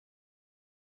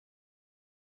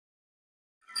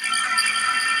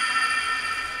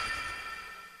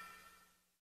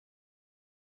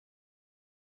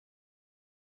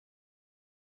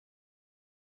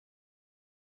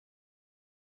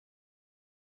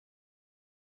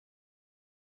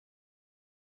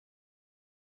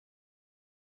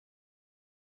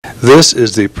This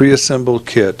is the pre-assembled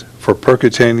kit for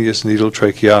percutaneous needle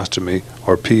tracheostomy,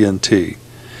 or PNT.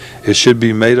 It should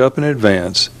be made up in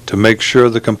advance to make sure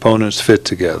the components fit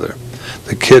together.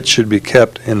 The kit should be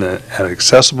kept in an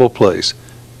accessible place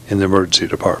in the emergency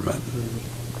department.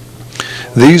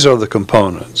 These are the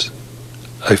components: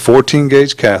 a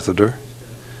 14-gauge catheter,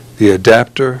 the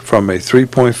adapter from a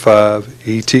 3.5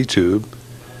 ET tube,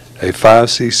 a 5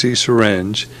 cc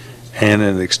syringe, and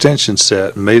an extension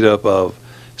set made up of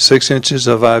 6 inches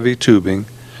of IV tubing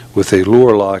with a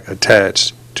lure lock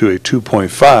attached to a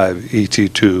 2.5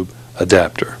 ET tube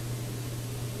adapter.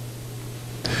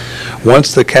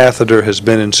 Once the catheter has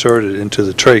been inserted into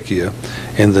the trachea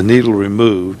and the needle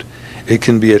removed, it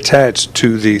can be attached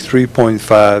to the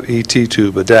 3.5 ET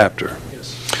tube adapter.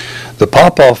 The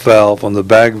pop-off valve on the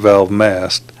bag valve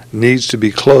mast needs to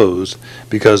be closed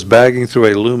because bagging through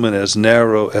a lumen as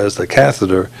narrow as the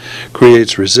catheter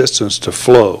creates resistance to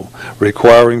flow,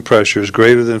 requiring pressures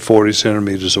greater than 40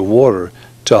 centimeters of water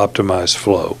to optimize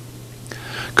flow.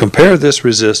 Compare this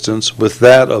resistance with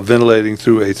that of ventilating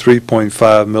through a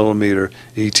 3.5 millimeter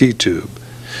ET tube.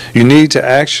 You need to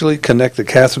actually connect the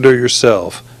catheter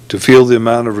yourself to feel the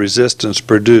amount of resistance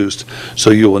produced, so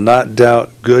you will not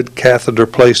doubt good catheter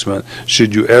placement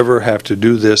should you ever have to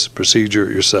do this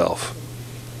procedure yourself.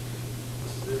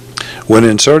 When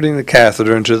inserting the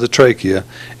catheter into the trachea,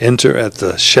 enter at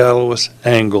the shallowest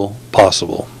angle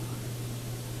possible.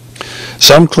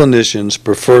 Some clinicians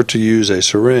prefer to use a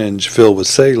syringe filled with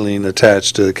saline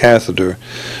attached to the catheter,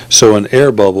 so an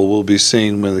air bubble will be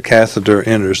seen when the catheter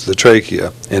enters the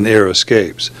trachea and air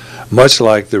escapes, much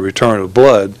like the return of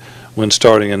blood when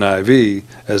starting an IV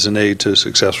as an aid to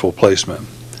successful placement.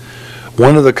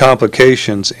 One of the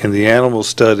complications in the animal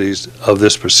studies of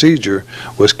this procedure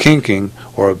was kinking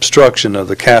or obstruction of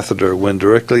the catheter when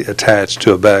directly attached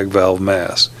to a bag valve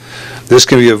mask. This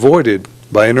can be avoided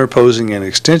by interposing an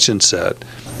extension set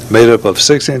made up of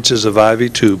 6 inches of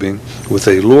IV tubing with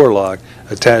a lure lock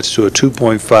attached to a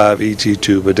 2.5 ET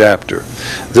tube adapter.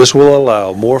 This will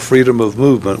allow more freedom of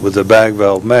movement with the bag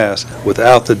valve mask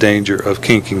without the danger of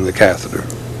kinking the catheter.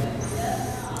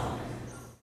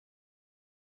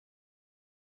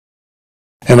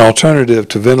 An alternative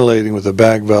to ventilating with a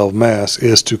bag valve mask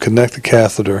is to connect the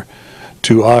catheter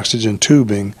to oxygen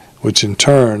tubing, which in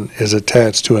turn is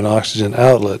attached to an oxygen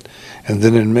outlet, and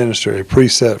then administer a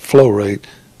preset flow rate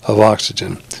of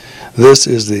oxygen. This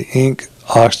is the Inc.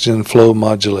 Oxygen Flow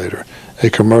Modulator, a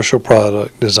commercial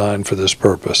product designed for this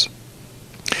purpose.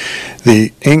 The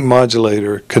Inc.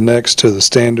 modulator connects to the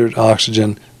standard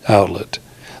oxygen outlet.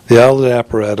 The outlet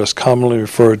apparatus, commonly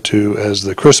referred to as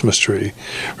the Christmas tree,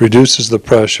 reduces the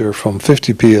pressure from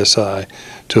 50 psi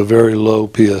to a very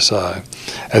low psi.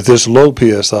 At this low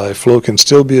psi, flow can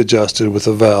still be adjusted with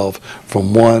a valve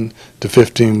from 1 to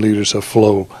 15 liters of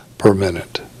flow per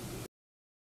minute.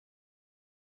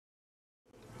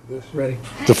 Ready.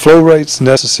 The flow rates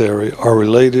necessary are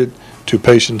related to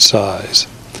patient size.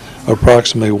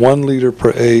 Approximately 1 liter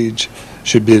per age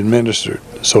should be administered,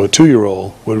 so a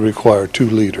 2-year-old would require 2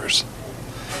 liters.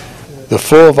 The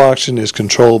flow of oxygen is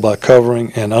controlled by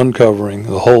covering and uncovering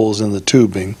the holes in the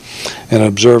tubing and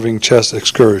observing chest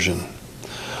excursion.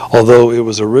 Although it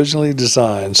was originally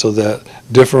designed so that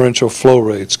differential flow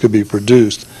rates could be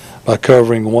produced by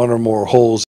covering one or more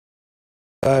holes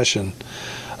in fashion,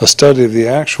 a study of the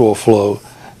actual flow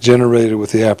generated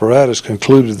with the apparatus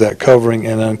concluded that covering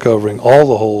and uncovering all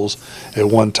the holes at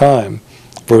one time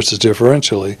versus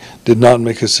differentially did not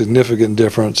make a significant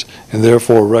difference, and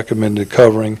therefore recommended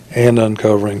covering and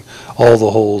uncovering all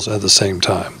the holes at the same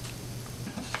time.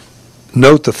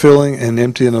 Note the filling and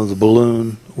emptying of the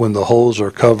balloon when the holes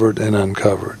are covered and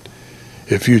uncovered.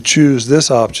 If you choose this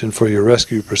option for your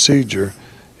rescue procedure,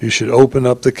 you should open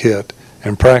up the kit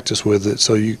and practice with it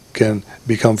so you can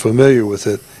become familiar with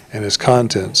it and its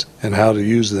contents and how to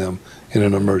use them in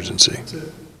an emergency.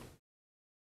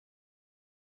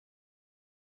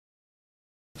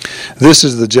 This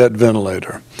is the jet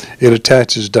ventilator. It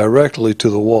attaches directly to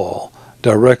the wall,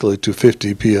 directly to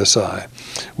 50 psi.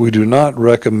 We do not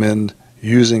recommend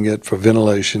using it for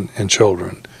ventilation in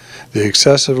children. The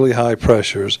excessively high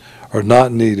pressures are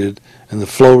not needed, and the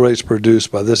flow rates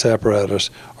produced by this apparatus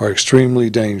are extremely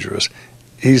dangerous,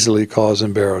 easily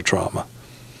causing barotrauma.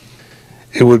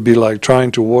 It would be like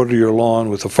trying to water your lawn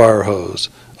with a fire hose.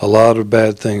 A lot of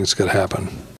bad things could happen.